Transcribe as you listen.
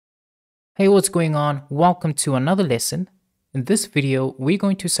Hey, what's going on? Welcome to another lesson. In this video, we're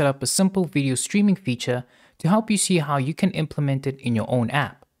going to set up a simple video streaming feature to help you see how you can implement it in your own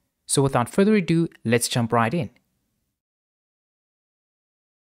app. So without further ado, let's jump right in.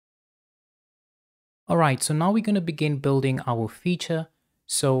 Alright, so now we're going to begin building our feature.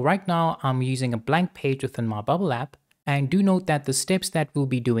 So right now I'm using a blank page within my Bubble app. And do note that the steps that we'll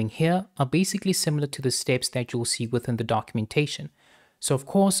be doing here are basically similar to the steps that you'll see within the documentation. So of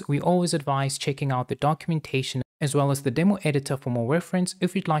course, we always advise checking out the documentation as well as the demo editor for more reference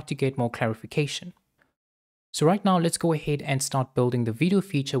if you'd like to get more clarification. So right now, let's go ahead and start building the video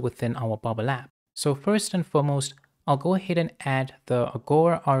feature within our Bubble app. So first and foremost, I'll go ahead and add the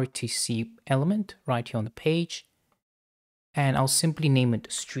Agora RTC element right here on the page. And I'll simply name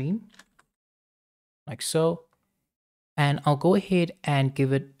it stream, like so. And I'll go ahead and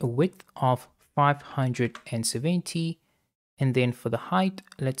give it a width of 570. And then for the height,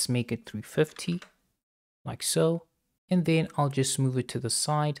 let's make it 350, like so. And then I'll just move it to the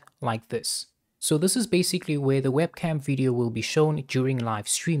side like this. So this is basically where the webcam video will be shown during live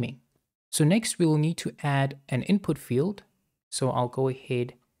streaming. So next we will need to add an input field. So I'll go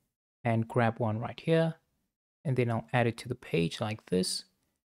ahead and grab one right here. And then I'll add it to the page like this.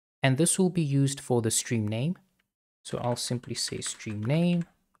 And this will be used for the stream name. So I'll simply say stream name,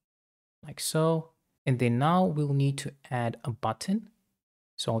 like so. And then now we'll need to add a button.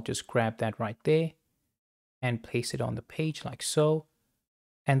 So I'll just grab that right there and place it on the page like so.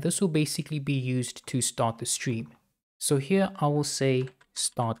 And this will basically be used to start the stream. So here I will say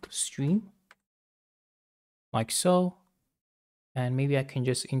start stream, like so. And maybe I can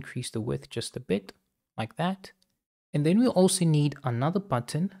just increase the width just a bit, like that. And then we'll also need another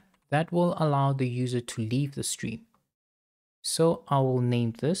button that will allow the user to leave the stream. So I will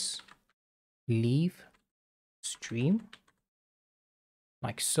name this leave stream,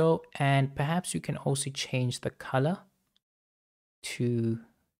 like so. And perhaps you can also change the color to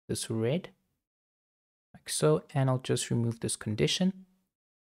this red, like so. And I'll just remove this condition.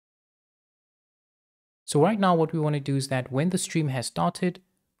 So right now what we want to do is that when the stream has started,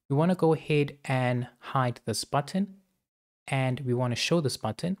 we want to go ahead and hide this button, and we want to show this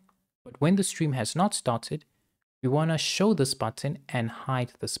button. But when the stream has not started, we want to show this button and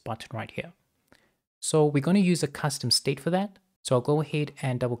hide this button right here. So we're going to use a custom state for that. So I'll go ahead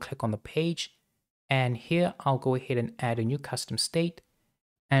and double click on the page. And here I'll go ahead and add a new custom state.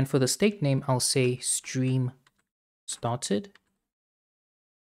 And for the state name, I'll say stream started.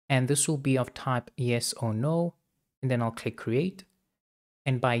 And this will be of type yes or no. And then I'll click create.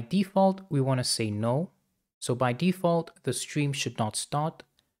 And by default, we want to say no. So by default, the stream should not start.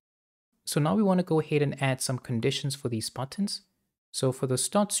 So now we want to go ahead and add some conditions for these buttons. So for the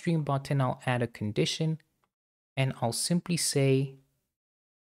start stream button, I'll add a condition and I'll simply say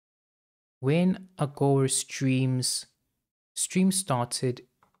when Agora stream started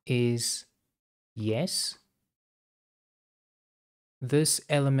is yes, this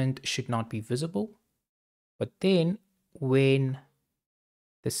element should not be visible. But then when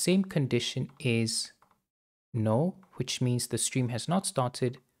the same condition is no, which means the stream has not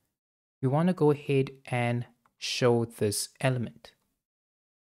started, we want to go ahead and show this element.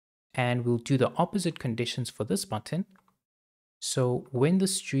 And we'll do the opposite conditions for this button. So when the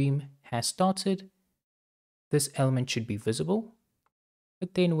stream has started, this element should be visible.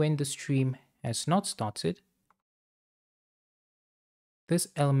 But then when the stream has not started, this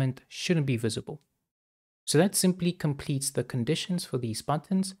element shouldn't be visible. So that simply completes the conditions for these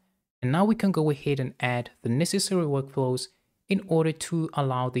buttons. And now we can go ahead and add the necessary workflows in order to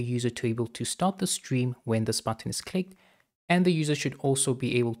allow the user to be able to start the stream when this button is clicked. And the user should also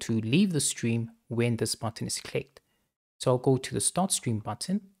be able to leave the stream when this button is clicked. So I'll go to the start stream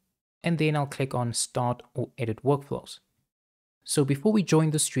button and then I'll click on start or edit workflows. So before we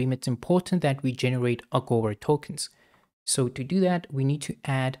join the stream, it's important that we generate Agora tokens. So to do that, we need to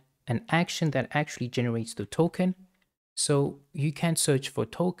add an action that actually generates the token. So you can search for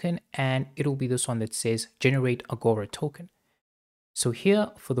token and it'll be this one that says generate Agora token. So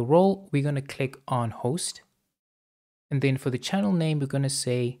here for the role, we're going to click on host. And then for the channel name, we're going to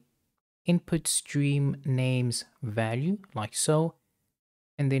say input stream names value, like so.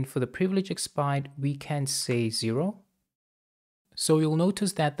 And then for the privilege expired, we can say 0. So you'll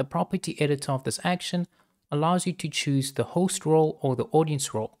notice that the property editor of this action allows you to choose the host role or the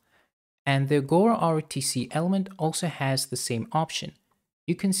audience role. And the Agora RTC element also has the same option.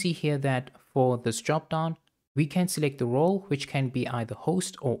 You can see here that for this dropdown, we can select the role, which can be either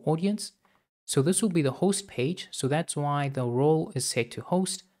host or audience. So this will be the host page. So that's why the role is set to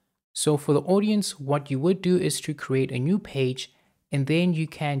host. So for the audience, what you would do is to create a new page and then you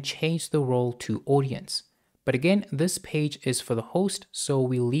can change the role to audience. But again, this page is for the host, so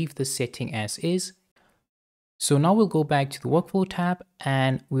we'll leave the setting as is. So now we'll go back to the workflow tab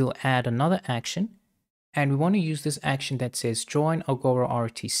and we'll add another action. And we want to use this action that says join Agora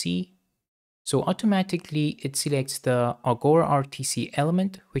RTC. So automatically it selects the Agora RTC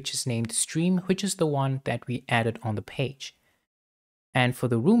element, which is named stream, which is the one that we added on the page. And for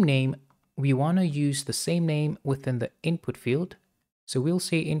the room name, we want to use the same name within the input field. So we'll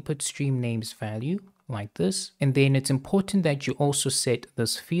say input stream names value like this. And then it's important that you also set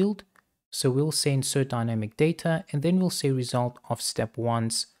this field. So we'll say insert dynamic data, and then we'll say result of step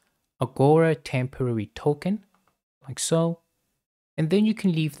 1's Agora temporary token, like so. And then you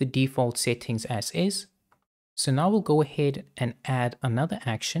can leave the default settings as is. So now we'll go ahead and add another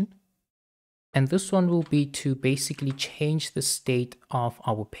action. And this one will be to basically change the state of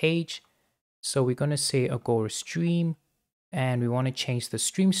our page. So we're going to say Agora stream, and we want to change the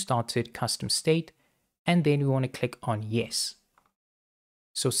stream started custom state. And then we want to click on yes.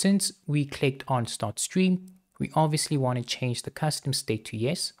 So since we clicked on start stream, we obviously want to change the custom state to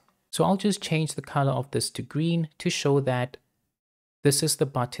yes. So I'll just change the color of this to green to show that this is the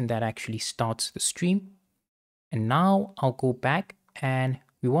button that actually starts the stream. And now I'll go back and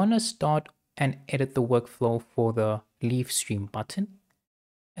we want to start and edit the workflow for the leave stream button.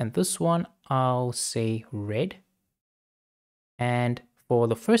 And this one I'll say red. And for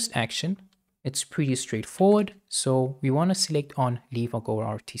the first action, it's pretty straightforward. So we want to select on leave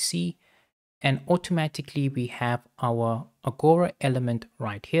Agora RTC, and automatically we have our Agora element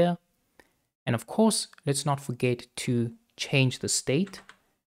right here. And of course, let's not forget to change the state.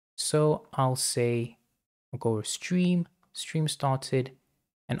 So I'll say Agora stream started,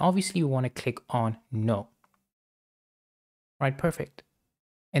 and obviously we want to click on no. Right, perfect.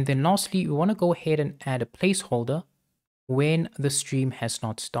 And then lastly, we want to go ahead and add a placeholder when the stream has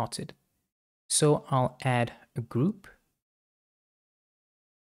not started. So I'll add a group.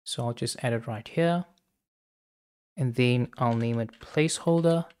 So I'll just add it right here. And then I'll name it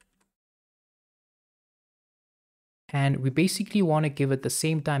placeholder. And we basically want to give it the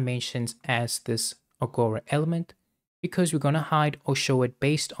same dimensions as this Agora element, because we're going to hide or show it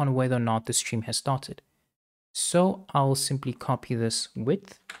based on whether or not the stream has started. So I'll simply copy this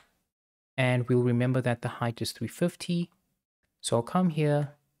width, and we'll remember that the height is 350. So I'll come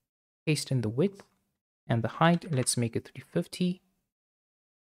here, paste in the width, and the height, let's make it 350.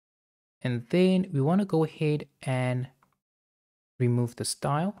 And then we want to go ahead and remove the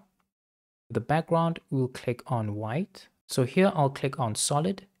style. For the background, we'll click on white. So here I'll click on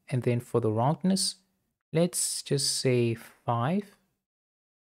solid, and then for the roundness, let's just say 5.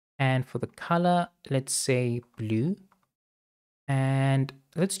 And for the color, let's say blue. And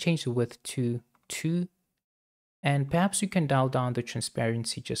let's change the width to 2. And perhaps you can dial down the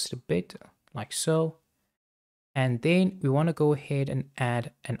transparency just a bit, like so. And then we want to go ahead and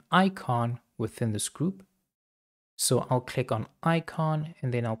add an icon within this group. So I'll click on icon,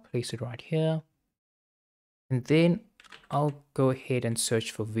 and then I'll place it right here. And then I'll go ahead and search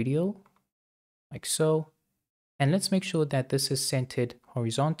for video, like so. And let's make sure that this is centered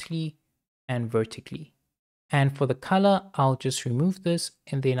horizontally and vertically. And for the color, I'll just remove this,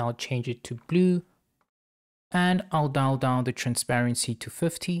 and then I'll change it to blue. And I'll dial down the transparency to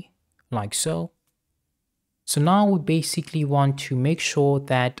 50, like so. So now we basically want to make sure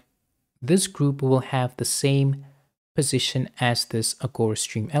that this group will have the same position as this Agora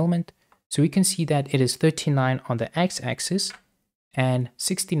stream element. So we can see that it is 39 on the x-axis and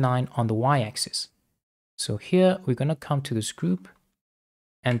 69 on the y-axis. So here we're going to come to this group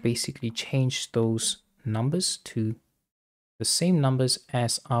and basically change those numbers to the same numbers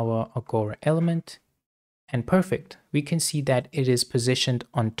as our Agora element. And perfect, we can see that it is positioned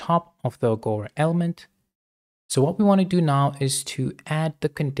on top of the Agora element. So what we want to do now is to add the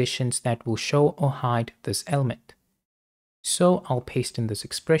conditions that will show or hide this element. So I'll paste in this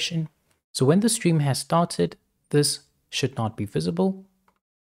expression. So when the stream has started, this should not be visible.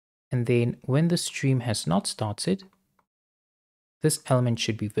 And then when the stream has not started, this element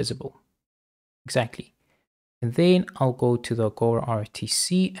should be visible. Exactly. And then I'll go to the Agora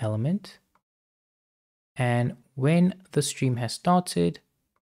RTC element. And when the stream has started,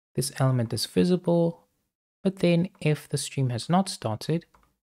 this element is visible. But then if the stream has not started,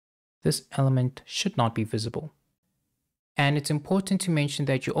 this element should not be visible. And it's important to mention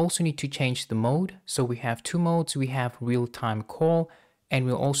that you also need to change the mode. So we have two modes. We have real-time call, and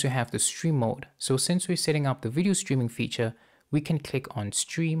we'll also have the stream mode. So since we're setting up the video streaming feature, we can click on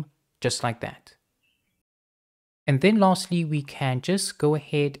stream just like that. And then lastly, we can just go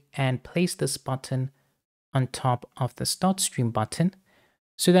ahead and place this button on top of the start stream button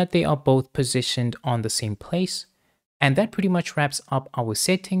so that they are both positioned on the same place. And that pretty much wraps up our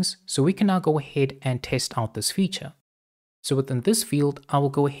settings, so we can now go ahead and test out this feature. So within this field, I will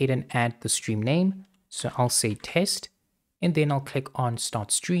go ahead and add the stream name. So I'll say test, and then I'll click on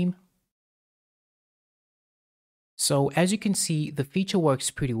start stream. So as you can see, the feature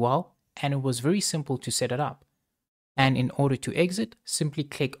works pretty well, and it was very simple to set it up. And in order to exit, simply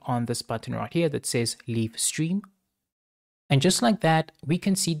click on this button right here that says leave stream. And just like that, we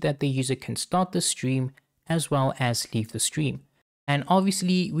can see that the user can start the stream as well as leave the stream. And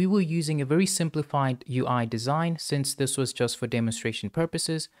obviously we were using a very simplified UI design since this was just for demonstration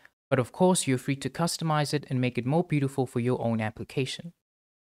purposes, but of course you're free to customize it and make it more beautiful for your own application.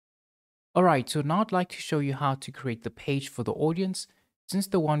 Alright, so now I'd like to show you how to create the page for the audience, since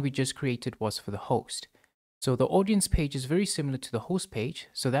the one we just created was for the host. So the audience page is very similar to the host page,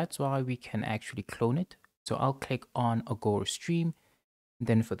 so that's why we can actually clone it. So I'll click on Agora stream, and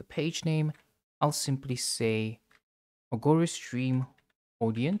then for the page name, I'll simply say Agora stream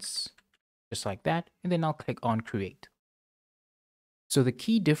audience, just like that, and then I'll click on create. So the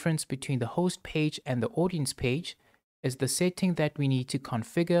key difference between the host page and the audience page is the setting that we need to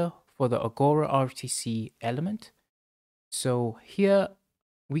configure for the Agora RTC element. So here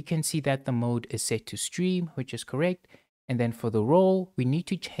we can see that the mode is set to stream, which is correct. And then for the role, we need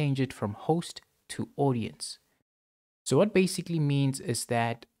to change it from host to audience. So what basically means is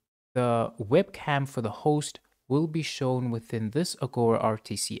that the webcam for the host will be shown within this Agora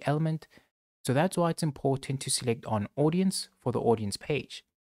RTC element. So that's why it's important to select on audience for the audience page.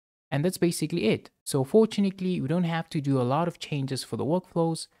 And that's basically it. So fortunately, we don't have to do a lot of changes for the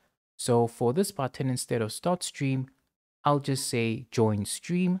workflows. So for this button, instead of start stream, I'll just say join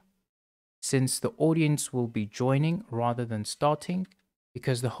stream, since the audience will be joining rather than starting,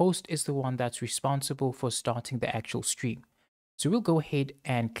 because the host is the one that's responsible for starting the actual stream. So we'll go ahead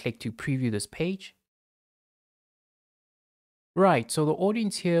and click to preview this page. Right, so the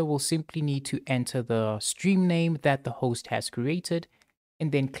audience here will simply need to enter the stream name that the host has created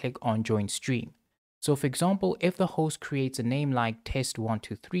and then click on join stream. So for example, if the host creates a name like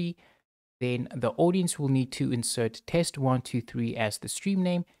test123, then the audience will need to insert test123 as the stream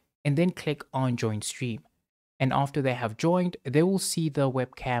name and then click on join stream. And after they have joined, they will see the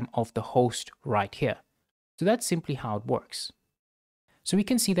webcam of the host right here. So that's simply how it works. So we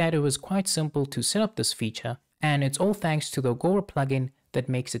can see that it was quite simple to set up this feature, and it's all thanks to the Agora plugin that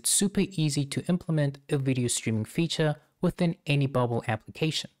makes it super easy to implement a video streaming feature within any Bubble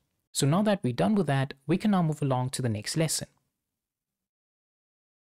application. So now that we're done with that, we can now move along to the next lesson.